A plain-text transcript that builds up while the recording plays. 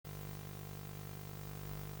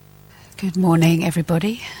Good morning,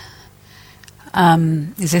 everybody.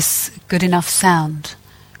 Is this good enough sound?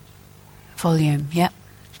 Volume, yep.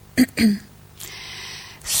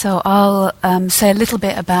 So I'll say a little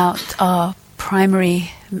bit about our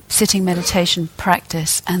primary sitting meditation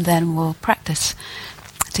practice, and then we'll practice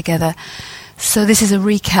together. So this is a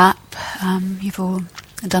recap. You've all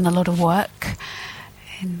done a lot of work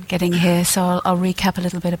in getting here, so I'll recap a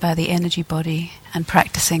little bit about the energy body and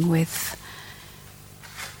practicing with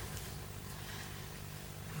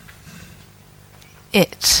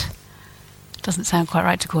it. Doesn't sound quite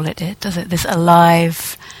right to call it it, does it? This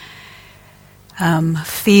alive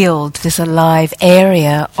field, this alive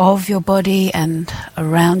area of your body and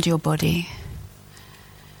around your body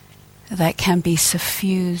that can be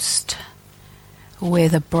suffused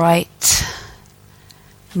with a bright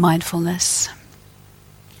mindfulness.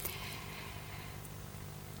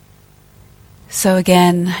 So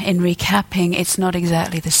again, in recapping, it's not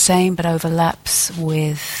exactly the same, but overlaps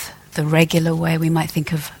with the regular way we might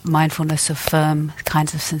think of mindfulness, of firm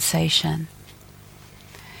kinds of sensation.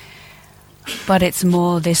 But it's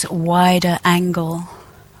more this wider angle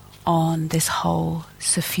on this whole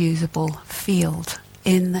suffusible field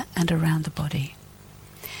in and around the body.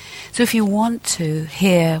 So if you want to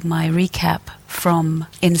hear my recap from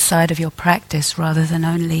inside of your practice rather than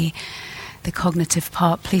only the cognitive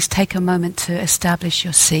part, please take a moment to establish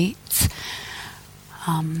your seat.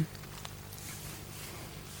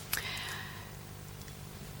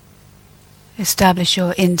 Establish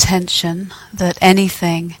your intention that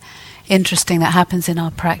anything interesting that happens in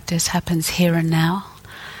our practice happens here and now.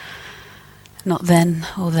 Not then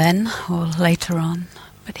or later on,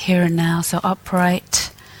 but here and now. So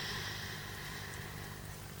upright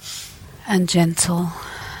and gentle.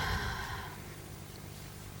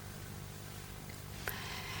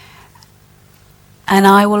 And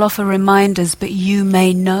I will offer reminders, but you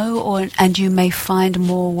may know and you may find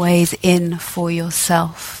more ways in for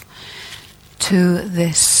yourself to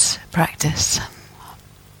this practice.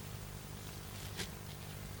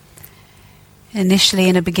 Initially,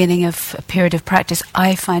 in the beginning of a period of practice,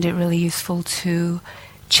 I find it really useful to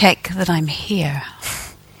check that I'm here.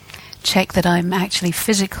 Check that I'm actually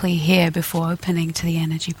physically here before opening to the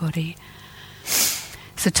energy body.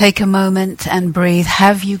 So take a moment and breathe.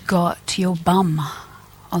 Have you got your bum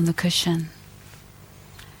on the cushion?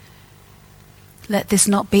 Let this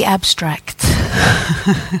not be abstract.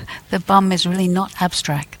 The bum is really not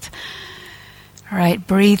abstract. All right,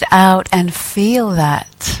 breathe out and feel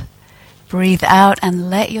that. Breathe out and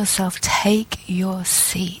let yourself take your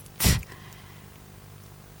seat.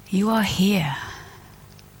 You are here.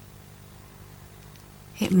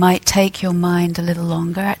 It might take your mind a little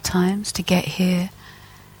longer at times to get here,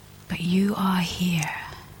 but you are here.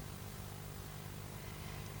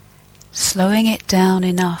 Slowing it down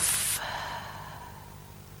enough,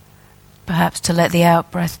 perhaps to let the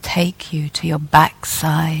out-breath take you to your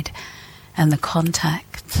backside and the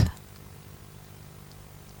contact.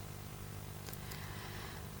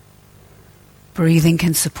 Breathing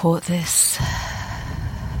can support this.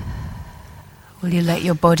 Will you let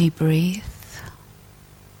your body breathe?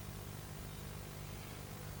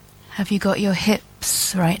 Have you got your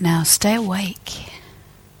hips right now? Stay awake.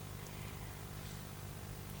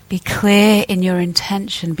 Be clear in your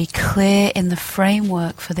intention. Be clear in the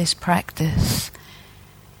framework for this practice.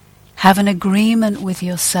 Have an agreement with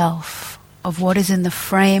yourself of what is in the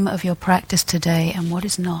frame of your practice today and what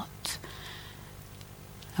is not.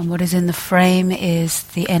 And what is in the frame is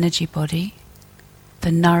the energy body,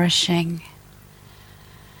 the nourishing,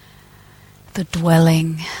 the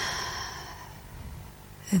dwelling,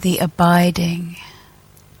 the abiding,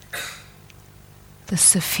 the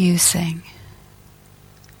suffusing,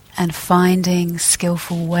 and finding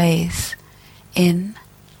skillful ways in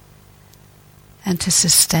and to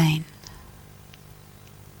sustain.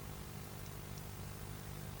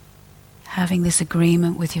 Having this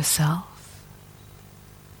agreement with yourself.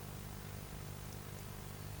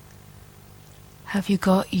 Have you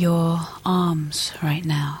got your arms right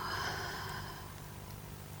now?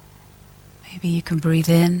 Maybe you can breathe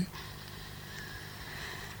in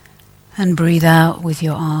and breathe out with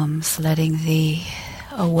your arms, letting the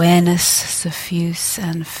awareness suffuse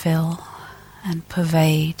and fill and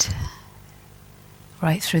pervade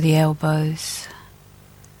right through the elbows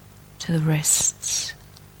to the wrists.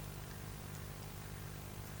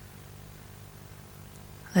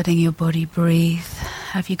 Letting your body breathe.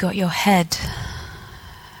 Have you got your head?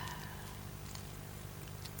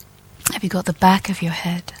 Have you got the back of your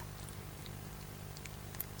head?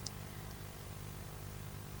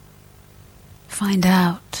 Find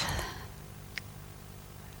out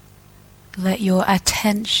let your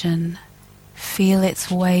attention feel its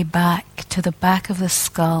way back to the back of the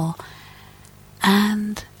skull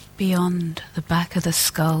and beyond the back of the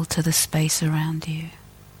skull to the space around you.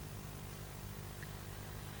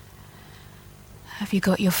 Have you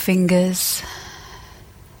got your fingers,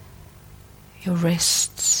 your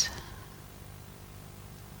wrists,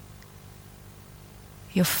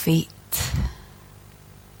 your feet?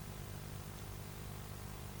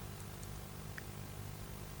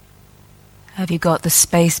 Have you got the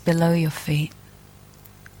space below your feet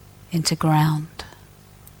into ground?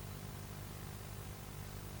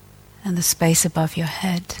 And the space above your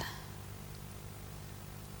head?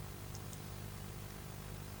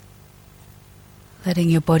 Letting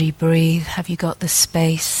your body breathe, have you got the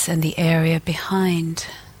space and the area behind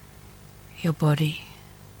your body?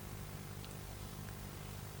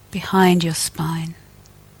 Behind your spine?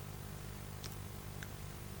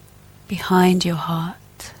 Behind your heart?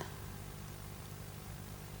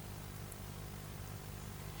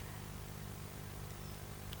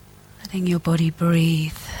 Letting your body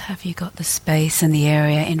breathe, have you got the space and the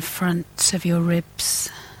area in front of your ribs,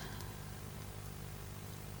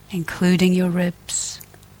 including your ribs,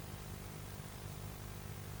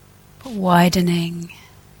 but widening,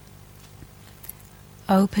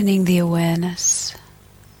 opening the awareness.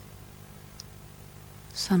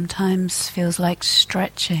 Sometimes feels like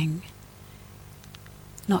stretching,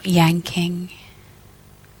 not yanking,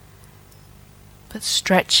 but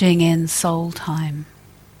stretching in soul time.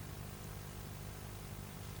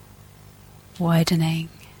 Widening,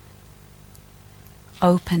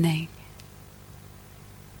 opening,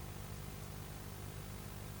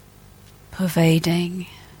 pervading,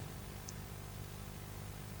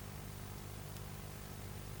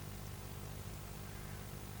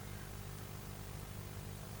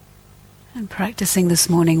 and practicing this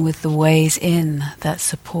morning with the ways in that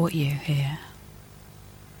support you here.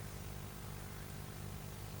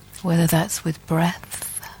 Whether that's with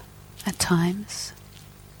breath at times,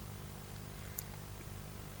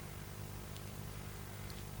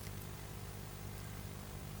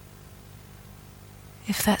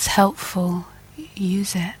 if that's helpful,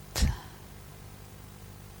 use it.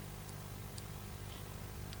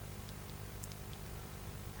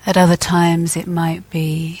 At other times it might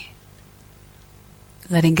be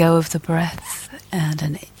letting go of the breath and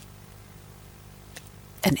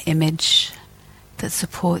an image that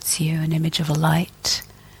supports you, an image of a light.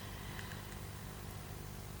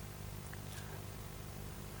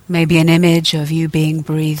 Maybe an image of you being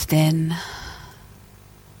breathed in.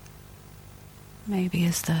 Maybe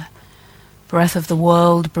as the breath of the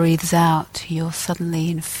world breathes out, you're suddenly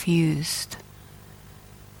infused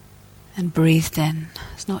and breathed in.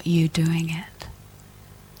 It's not you doing it.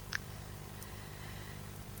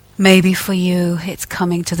 Maybe for you it's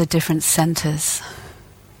coming to the different centers.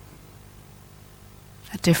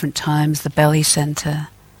 At different times, the belly center,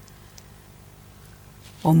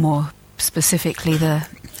 or more specifically the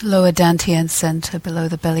lower dantian center below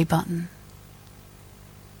the belly button.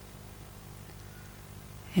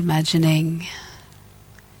 Imagining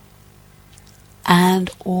and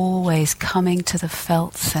always coming to the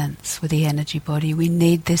felt sense with the energy body. We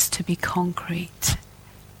need this to be concrete,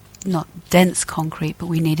 not dense concrete, but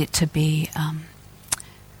we need it to be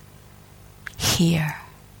here.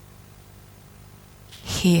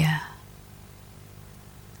 Here.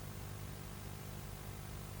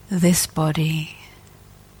 This body,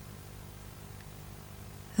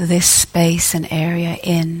 this space and area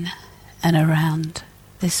in and around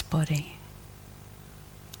this body.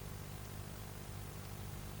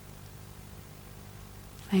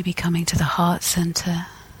 Maybe coming to the heart center,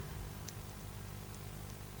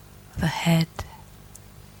 the head.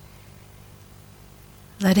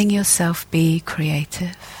 Letting yourself be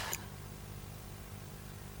creative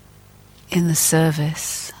in the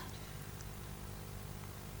service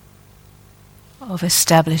of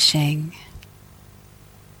establishing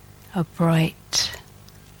a bright,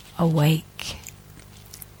 awake,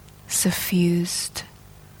 suffused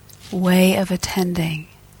way of attending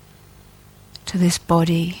to this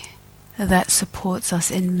body that supports us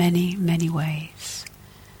in many, many ways.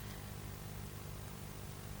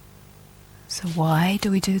 So why do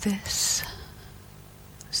we do this?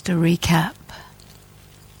 Just to recap.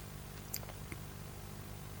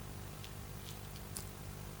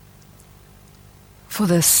 For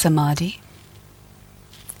the samadhi,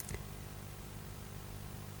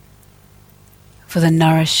 for the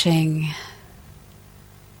nourishing,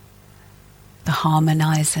 the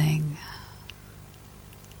harmonizing,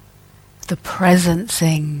 the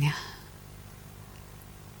presencing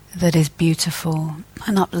that is beautiful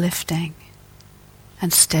and uplifting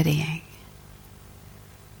and steadying.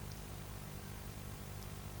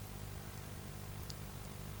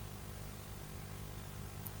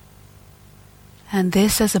 And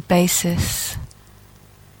this as a basis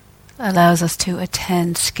allows us to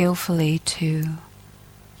attend skillfully to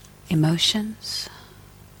emotions,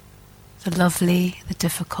 the lovely, the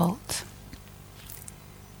difficult,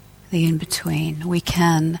 the in-between. We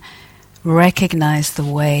can recognize the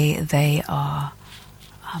way they are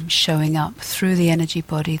showing up through the energy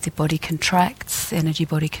body. The body contracts, energy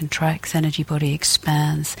body contracts, energy body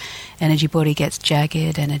expands, energy body gets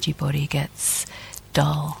jagged, energy body gets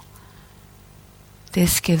dull.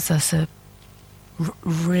 This gives us a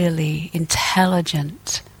really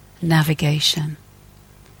intelligent navigation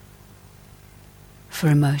for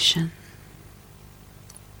emotion.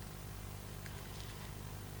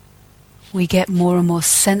 We get more and more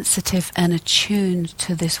sensitive and attuned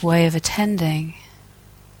to this way of attending.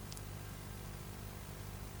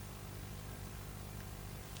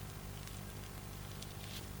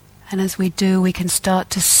 And as we do, we can start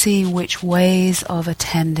to see which ways of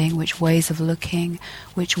attending, which ways of looking,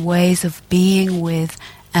 which ways of being with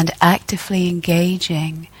and actively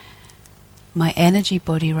engaging my energy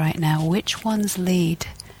body right now, which ones lead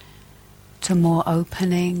to more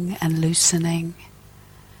opening and loosening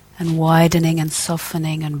and widening and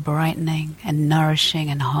softening and brightening and nourishing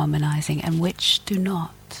and harmonizing, and which do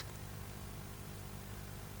not.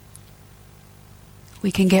 We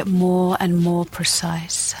can get more and more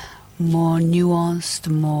precise, more nuanced,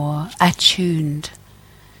 more attuned,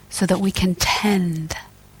 so that we can tend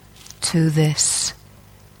to this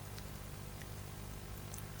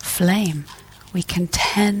flame. We can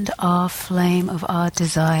tend our flame of our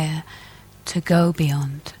desire to go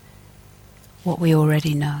beyond what we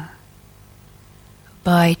already know.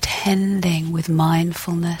 By tending with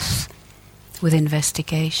mindfulness, with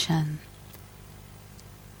investigation,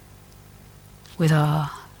 with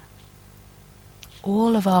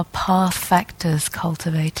all of our path factors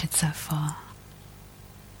cultivated so far,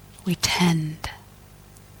 we tend.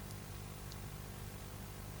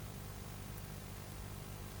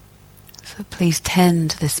 So please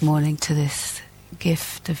tend this morning to this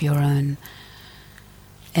gift of your own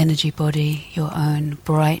energy body, your own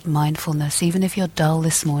bright mindfulness. Even if you're dull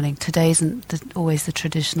this morning, today isn't always the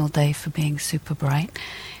traditional day for being super bright,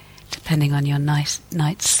 depending on your night's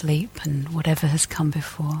sleep and whatever has come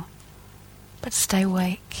before. But stay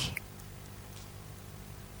awake.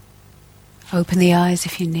 Open the eyes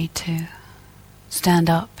if you need to. Stand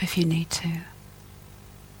up if you need to.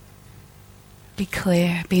 Be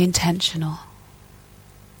clear, be intentional.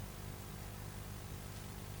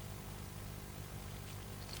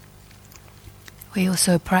 We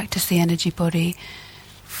also practice the energy body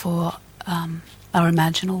for our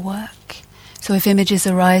imaginal work. So if images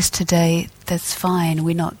arise today, that's fine.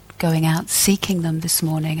 We're not going out seeking them this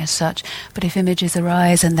morning as such. But if images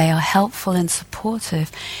arise and they are helpful and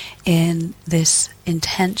supportive in this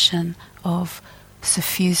intention of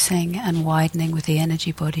suffusing and widening with the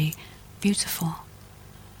energy body, beautiful.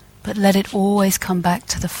 But let it always come back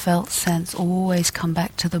to the felt sense, always come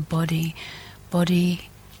back to the body, body,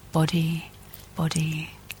 body,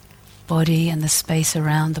 body, body and the space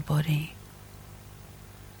around the body.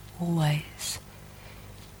 Always.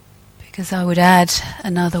 Because I would add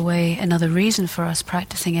another reason for us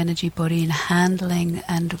practicing energy body in handling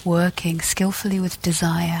and working skillfully with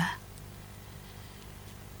desire,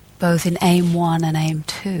 both in aim 1 and aim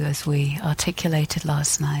 2, as we articulated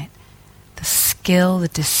last night. The skill, the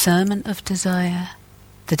discernment of desire,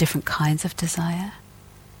 the different kinds of desire,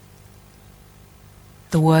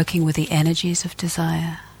 the working with the energies of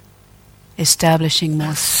desire, establishing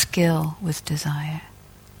more skill with desire.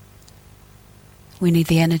 We need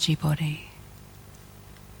the energy body.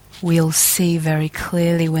 We'll see very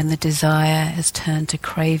clearly when the desire has turned to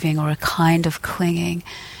craving or a kind of clinging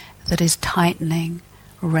that is tightening,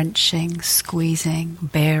 wrenching, squeezing,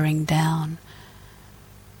 bearing down,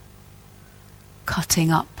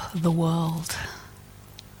 cutting up the world.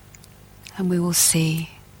 And we will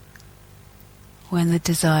see when the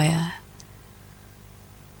desire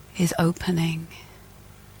is opening,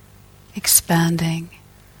 expanding,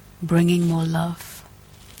 bringing more love.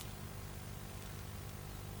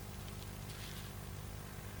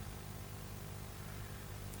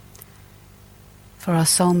 For our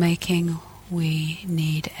soul making, we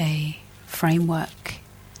need a frameworks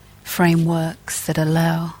that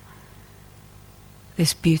allow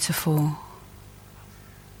this beautiful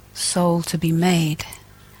soul to be made.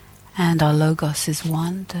 And our logos is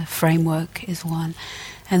one, the framework is one,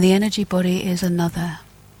 and the energy body is another.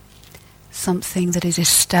 Something that is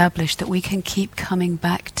established that we can keep coming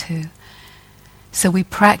back to. So we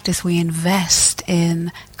practice, we invest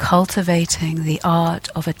in cultivating the art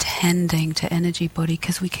of attending to energy body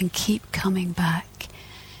because we can keep coming back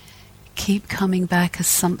keep coming back as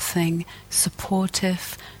something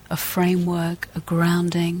supportive, a framework, a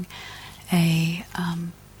grounding, a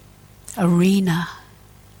arena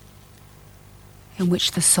in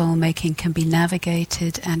which the soul making can be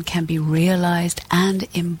navigated and can be realized and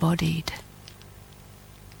embodied.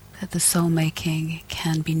 That the soul making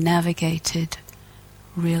can be navigated,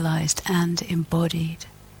 realized and embodied.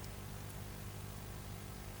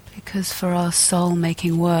 Because for our soul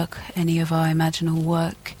making work, any of our imaginal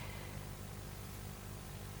work,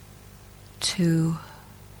 to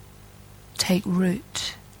take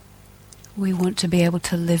root, we want to be able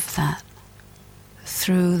to live that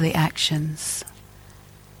through the actions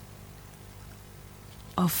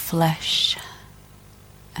of flesh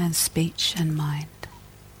and speech and mind.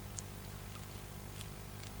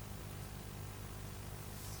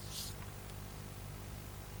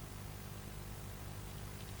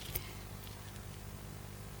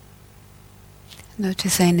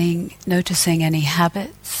 Noticing any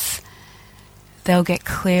habits, they'll get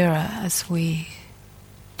clearer as we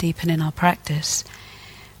deepen in our practice.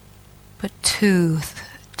 But to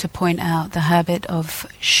point out the habit of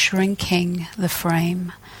shrinking the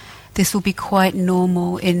frame. This will be quite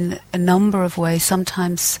normal in a number of ways.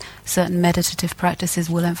 Sometimes certain meditative practices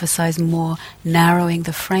will emphasize more narrowing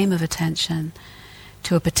the frame of attention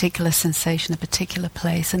to a particular sensation, a particular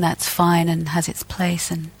place, and that's fine and has its place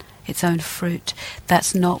and its own fruit.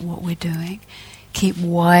 That's not what we're doing. Keep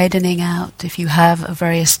widening out. If you have a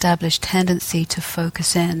very established tendency to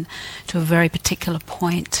focus in to a very particular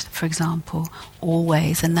point, for example,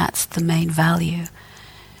 always, and that's the main value.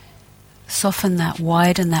 Soften that,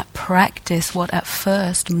 widen that, practice what at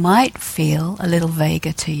first might feel a little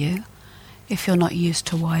vaguer to you if you're not used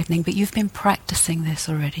to widening, but you've been practicing this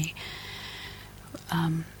already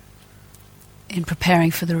in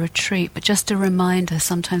preparing for the retreat. But just a reminder,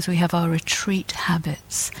 sometimes we have our retreat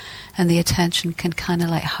habits and the attention can kind of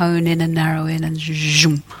like hone in and narrow in and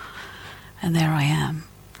zoom, and there I am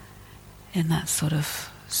in that sort of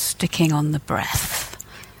sticking on the breath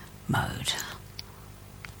mode.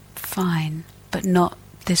 Fine, but not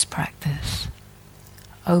this practice.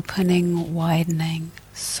 Opening, widening,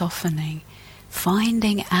 softening,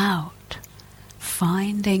 finding out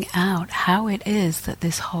how it is that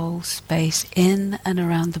this whole space in and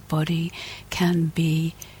around the body can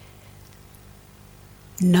be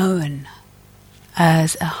known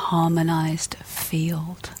as a harmonized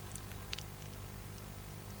field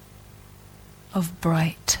of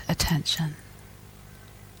bright attention.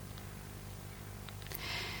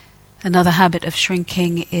 Another habit of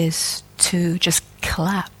shrinking is to just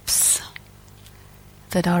collapse.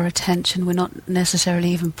 That our attention, we're not necessarily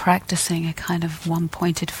even practicing a kind of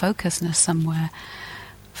one-pointed focus somewhere,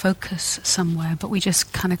 but we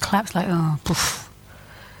just kind of collapse like, oh, poof.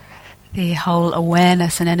 The whole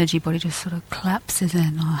awareness and energy body just sort of collapses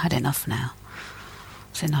in. Oh, I had enough now.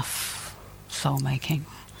 It's enough soul making,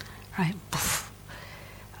 right? Poof.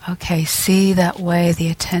 Okay, see that way the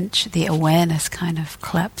attention, the awareness kind of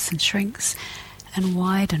collapses and shrinks and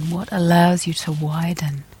widen. What allows you to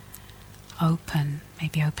widen? Open,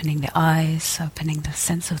 maybe opening the eyes, opening the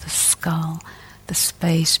sense of the skull, the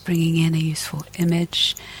space, bringing in a useful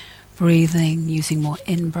image, breathing, using more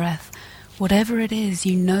in-breath. Whatever it is,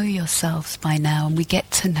 you know yourselves by now, and we get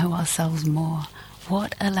to know ourselves more.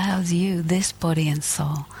 What allows you, this body and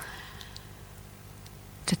soul,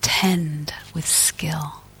 to tend with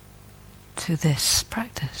skill to this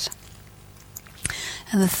practice?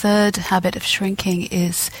 And the third habit of shrinking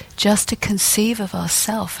is just to conceive of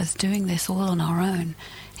ourselves as doing this all on our own.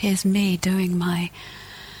 Here's me doing my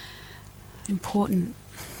important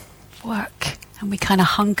work. And we kind of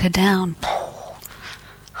hunker down,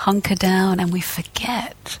 and we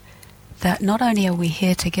forget that not only are we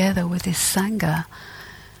here together with this Sangha,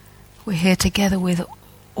 we're here together with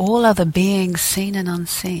all other beings, seen and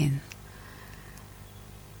unseen.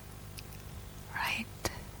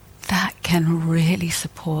 That can really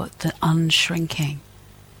support the unshrinking.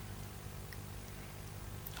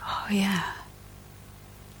 Oh yeah,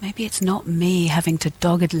 maybe it's not me having to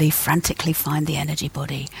doggedly, frantically find the energy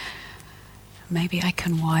body. Maybe I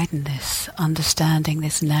can widen this, understanding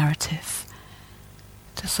this narrative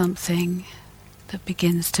to something that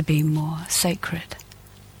begins to be more sacred.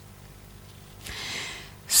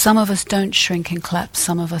 Some of us don't shrink and collapse,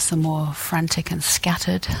 some of us are more frantic and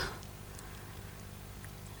scattered.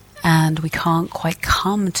 And we can't quite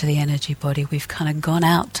come to the energy body. We've kind of gone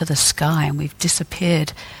out to the sky and we've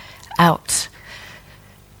disappeared out.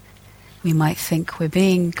 We might think we're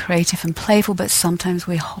being creative and playful, but sometimes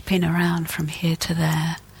we're hopping around from here to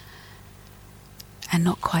there and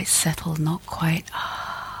not quite settled, not quite.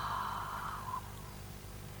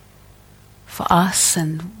 for us,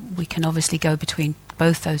 and we can obviously go between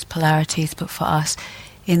both those polarities, but for us,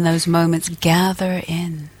 in those moments, gather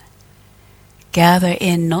in. Gather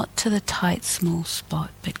in, not to the tight, small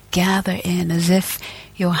spot, but gather in as if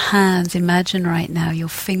your hands, imagine right now your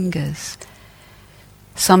fingers.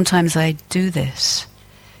 Sometimes I do this,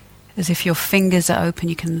 as if your fingers are open.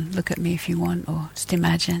 You can look at me if you want, or just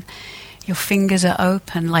imagine. Your fingers are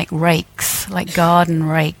open like rakes, like garden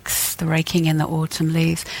rakes, the raking in the autumn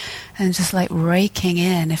leaves, and just like raking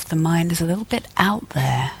in if the mind is a little bit out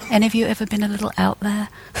there. Any of you ever been a little out there?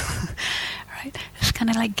 Right? Just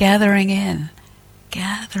kind of like gathering in,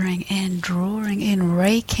 drawing in,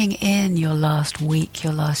 raking in your last week,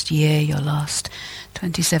 your last year, your last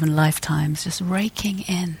 27 lifetimes, just raking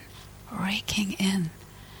in,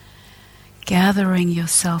 gathering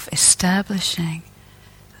yourself, establishing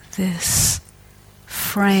this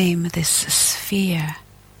frame, this sphere,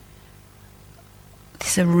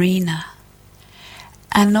 this arena,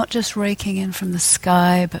 and not just raking in from the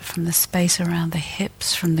sky, but from the space around the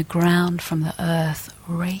hips, from the ground, from the earth,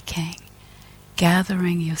 raking,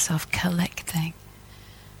 gathering yourself, collecting,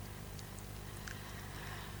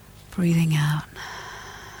 breathing out,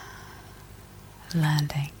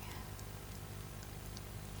 landing.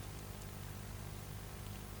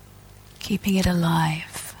 Keeping it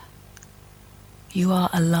alive. You are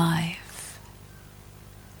alive.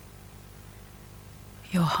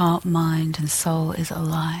 Your heart, mind, and soul is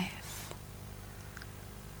alive.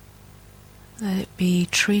 Let it be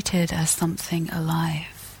treated as something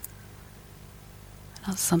alive,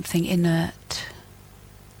 not something inert.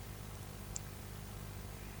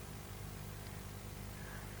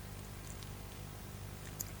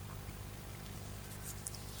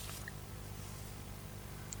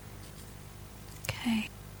 Okay.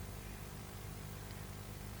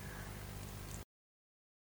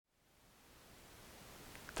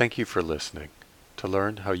 Thank you for listening. To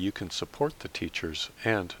learn how you can support the teachers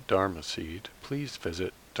and Dharma Seed, please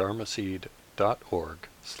visit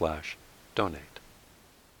dharmaseed.org/donate.